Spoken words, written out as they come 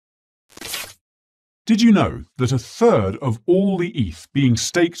Did you know that a third of all the ETH being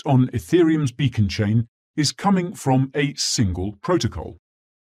staked on Ethereum's beacon chain is coming from a single protocol?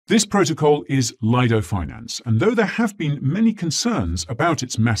 This protocol is Lido Finance, and though there have been many concerns about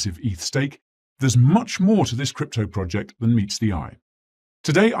its massive ETH stake, there's much more to this crypto project than meets the eye.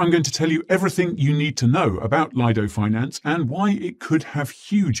 Today I'm going to tell you everything you need to know about Lido Finance and why it could have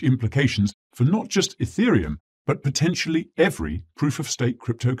huge implications for not just Ethereum, but potentially every proof-of-stake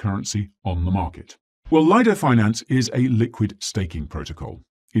cryptocurrency on the market. Well, Lido Finance is a liquid staking protocol.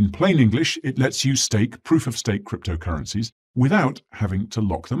 In plain English, it lets you stake proof-of-stake cryptocurrencies without having to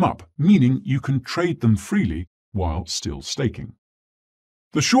lock them up, meaning you can trade them freely while still staking.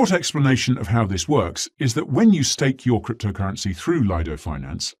 The short explanation of how this works is that when you stake your cryptocurrency through Lido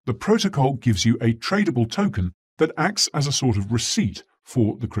Finance, the protocol gives you a tradable token that acts as a sort of receipt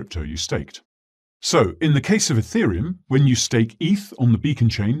for the crypto you staked. So, in the case of Ethereum, when you stake ETH on the beacon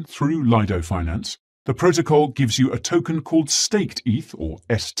chain through Lido Finance, the protocol gives you a token called staked ETH, or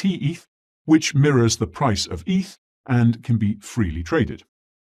steth, which mirrors the price of ETH and can be freely traded.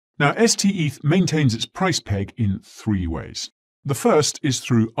 Now, steth maintains its price peg in three ways. The first is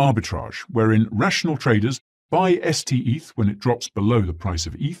through arbitrage, wherein rational traders buy steth when it drops below the price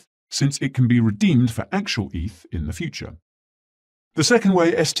of ETH, since it can be redeemed for actual ETH in the future. The second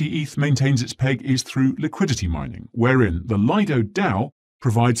way steth maintains its peg is through liquidity mining, wherein the Lido DAO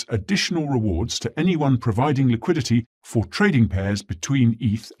provides additional rewards to anyone providing liquidity for trading pairs between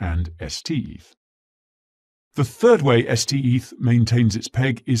ETH and steth. The third way steth maintains its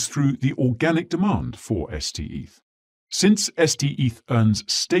peg is through the organic demand for steth. Since steth earns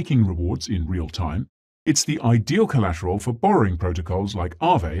staking rewards in real time, it's the ideal collateral for borrowing protocols like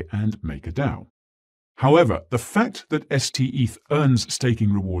Aave and MakerDAO. However, the fact that steth earns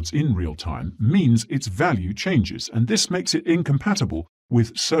staking rewards in real time means its value changes, and this makes it incompatible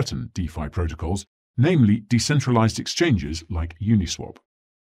with certain DeFi protocols, namely decentralized exchanges like Uniswap.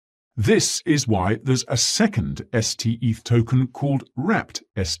 This is why there's a second steth token called wrapped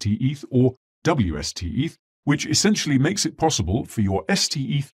steth or WSTETH, which essentially makes it possible for your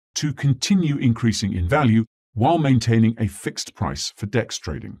steth to continue increasing in value while maintaining a fixed price for DEX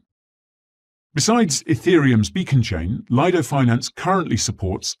trading. Besides Ethereum's beacon chain, Lido Finance currently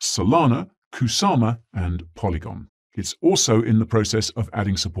supports Solana, Kusama, and Polygon. It's also in the process of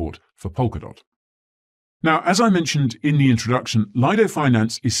adding support for Polkadot. Now, as I mentioned in the introduction, Lido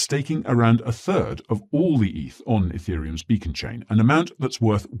Finance is staking around a third of all the ETH on Ethereum's beacon chain, an amount that's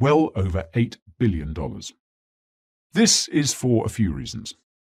worth well over $8 billion. This is for a few reasons.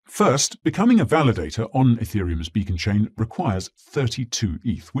 First, becoming a validator on Ethereum's beacon chain requires 32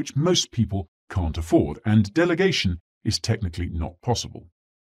 ETH, which most people can't afford, and delegation is technically not possible.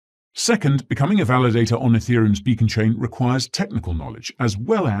 Second, becoming a validator on Ethereum's beacon chain requires technical knowledge, as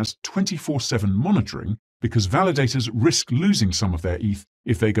well as 24/7 monitoring, because validators risk losing some of their ETH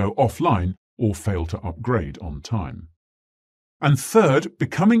if they go offline or fail to upgrade on time. And third,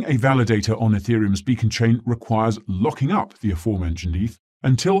 becoming a validator on Ethereum's beacon chain requires locking up the aforementioned ETH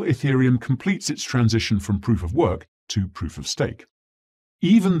until Ethereum completes its transition from proof of work to proof of stake.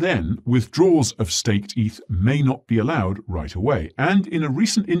 Even then, withdrawals of staked ETH may not be allowed right away, and in a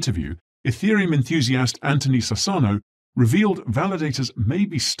recent interview, Ethereum enthusiast Anthony Sassano revealed validators may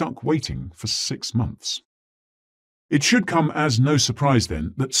be stuck waiting for 6 months. It should come as no surprise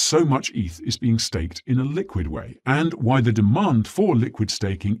then that so much ETH is being staked in a liquid way, and why the demand for liquid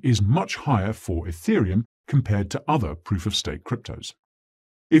staking is much higher for Ethereum compared to other proof-of-stake cryptos.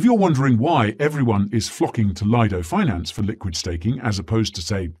 If you're wondering why everyone is flocking to Lido Finance for liquid staking as opposed to,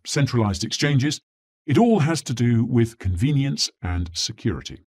 say, centralized exchanges, it all has to do with convenience and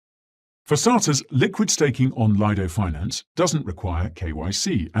security. For starters, liquid staking on Lido Finance doesn't require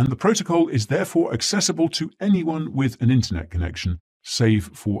KYC, and the protocol is therefore accessible to anyone with an internet connection,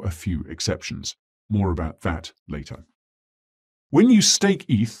 save for a few exceptions. More about that later. When you stake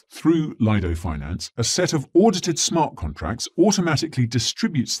ETH through Lido Finance, a set of audited smart contracts automatically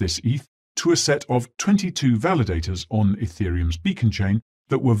distributes this ETH to a set of 22 validators on Ethereum's beacon chain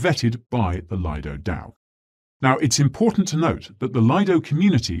that were vetted by the Lido DAO. Now, it's important to note that the Lido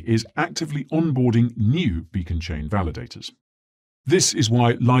community is actively onboarding new beacon chain validators. This is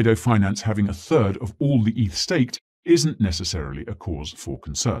why Lido Finance having a third of all the ETH staked isn't necessarily a cause for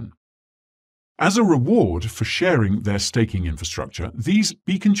concern. As a reward for sharing their staking infrastructure, these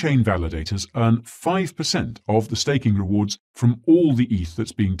beacon chain validators earn 5% of the staking rewards from all the ETH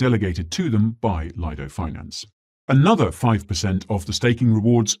that's being delegated to them by Lido Finance. Another 5% of the staking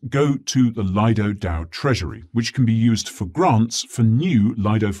rewards go to the Lido DAO treasury, which can be used for grants for new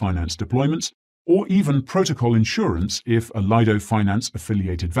Lido Finance deployments, or even protocol insurance if a Lido Finance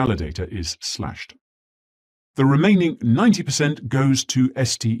affiliated validator is slashed. The remaining 90% goes to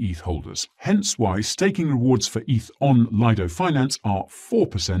steth holders, hence why staking rewards for ETH on Lido Finance are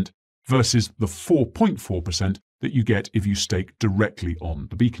 4% versus the 4.4% that you get if you stake directly on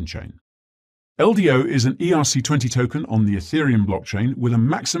the beacon chain. LDO is an ERC20 token on the Ethereum blockchain with a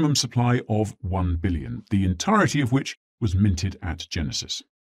maximum supply of 1 billion, the entirety of which was minted at Genesis.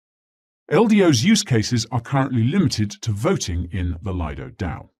 LDO's use cases are currently limited to voting in the Lido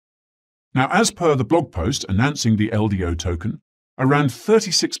DAO. Now, as per the blog post announcing the LDO token, around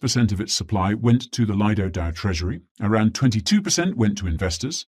 36% of its supply went to the Lido DAO treasury, around 22% went to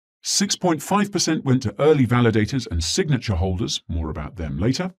investors, 6.5% went to early validators and signature holders, more about them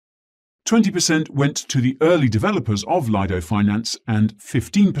later, 20% went to the early developers of Lido Finance, and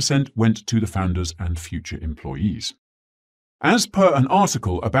 15% went to the founders and future employees. As per an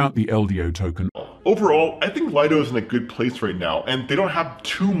article about the LDO token, overall, I think Lido is in a good place right now, and they don't have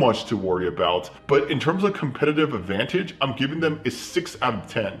too much to worry about. But in terms of competitive advantage, I'm giving them a 6 out of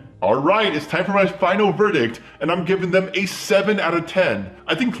 10. Alright, it's time for my final verdict, and I'm giving them a 7 out of 10.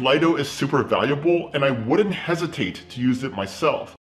 I think Lido is super valuable, and I wouldn't hesitate to use it myself.